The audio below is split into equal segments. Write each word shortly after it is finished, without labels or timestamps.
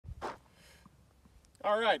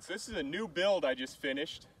All right, so this is a new build I just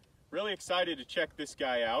finished. Really excited to check this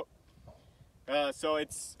guy out. So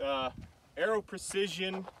it's Aero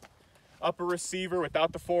Precision upper receiver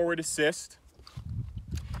without the forward assist.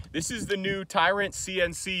 This is the new Tyrant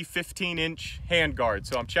CNC 15-inch handguard.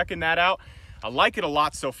 So I'm checking that out. I like it a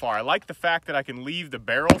lot so far. I like the fact that I can leave the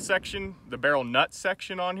barrel section, the barrel nut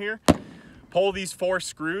section on here, pull these 4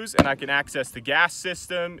 screws, and I can access the gas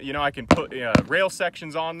system. You know, I can put rail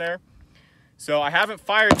sections on there. So I haven't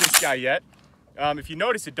fired this guy yet. If you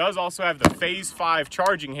notice, it does also have the Phase 5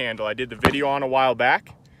 charging handle I did the video on a while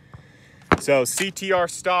back. So CTR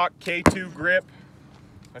stock, K2 grip.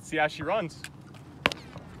 Let's see how she runs.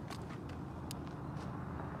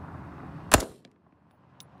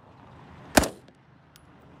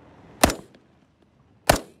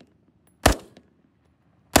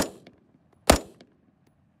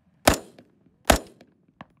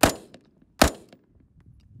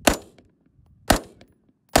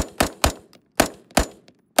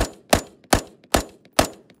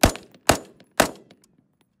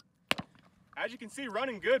 As you can see,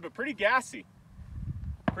 running good, but pretty gassy.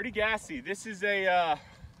 Pretty gassy. This is a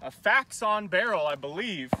Faxon barrel, I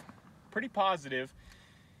believe. Pretty positive.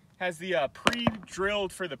 Has the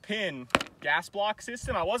pre-drilled for the pin gas block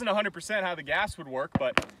system. I wasn't 100% how the gas would work,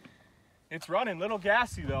 but it's running. Little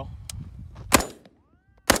gassy though.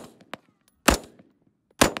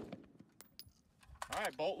 All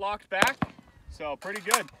right, bolt locked back. So pretty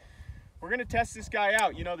good. We're gonna test this guy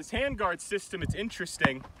out. You know, this handguard system, it's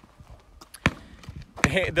interesting.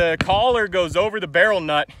 The collar goes over the barrel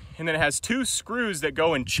nut, and then it has 2 screws that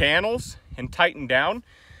go in channels and tighten down.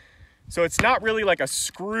 So it's not really like a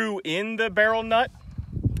screw in the barrel nut,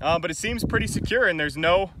 but it seems pretty secure, and there's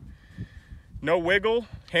no wiggle.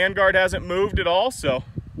 Handguard hasn't moved at all, so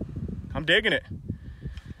I'm digging it.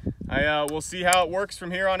 We'll see how it works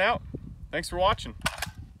from here on out. Thanks for watching.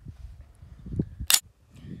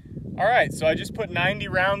 All right, so I just put 90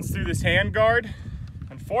 rounds through this handguard.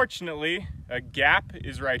 Unfortunately, a gap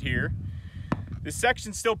is right here. This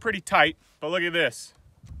section's still pretty tight, but look at this.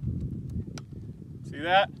 See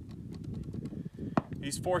that?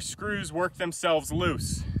 These 4 screws work themselves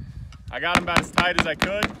loose. I got them about as tight as I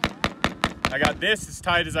could. I got this as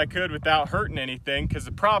tight as I could without hurting anything, because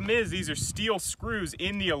the problem is these are steel screws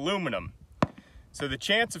in the aluminum. So the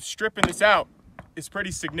chance of stripping this out is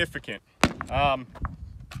pretty significant. I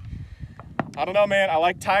don't know, man. I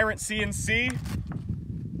like Tyrant CNC.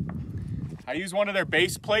 I use one of their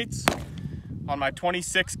base plates on my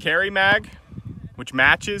 26 carry mag, which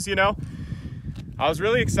matches, you know. I was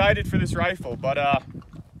really excited for this rifle, but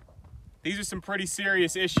these are some pretty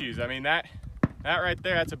serious issues. I mean, that right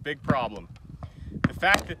there, that's a big problem. The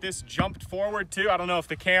fact that this jumped forward too, I don't know if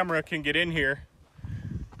the camera can get in here.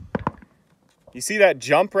 You see that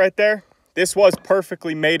jump right there? This was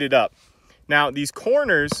perfectly mated up. Now, these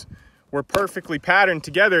corners were perfectly patterned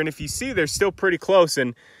together, and if you see, they're still pretty close,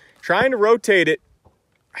 and trying to rotate it,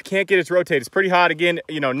 I can't get it to rotate. It's pretty hot. Again,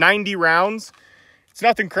 you know, 90 rounds. It's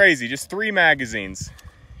nothing crazy, just 3 magazines.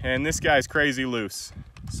 And this guy's crazy loose.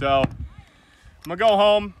 So I'm gonna go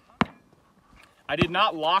home. I did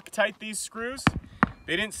not Loctite these screws.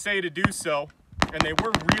 They didn't say to do so, and they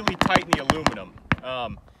were really tight in the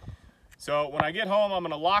aluminum. So when I get home, I'm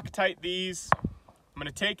gonna Loctite these. I'm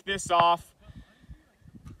gonna take this off,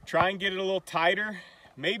 try and get it a little tighter.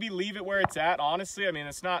 Maybe leave it where it's at, honestly. I mean,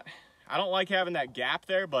 it's not, I don't like having that gap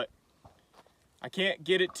there, but I can't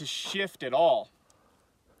get it to shift at all.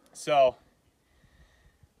 So,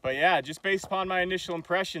 but yeah, just based upon my initial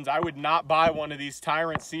impressions, I would not buy one of these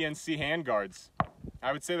Tyrant CNC handguards.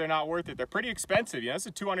 I would say they're not worth it. They're pretty expensive. You know, it's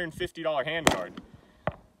a $250 handguard.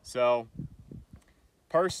 So,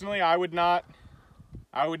 personally, I would not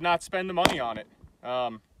spend the money on it.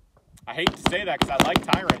 I hate to say that because I like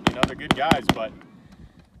Tyrant, you know, they're good guys, but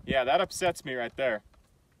yeah, that upsets me right there.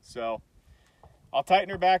 So I'll tighten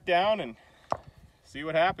her back down and see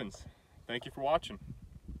what happens. Thank you for watching.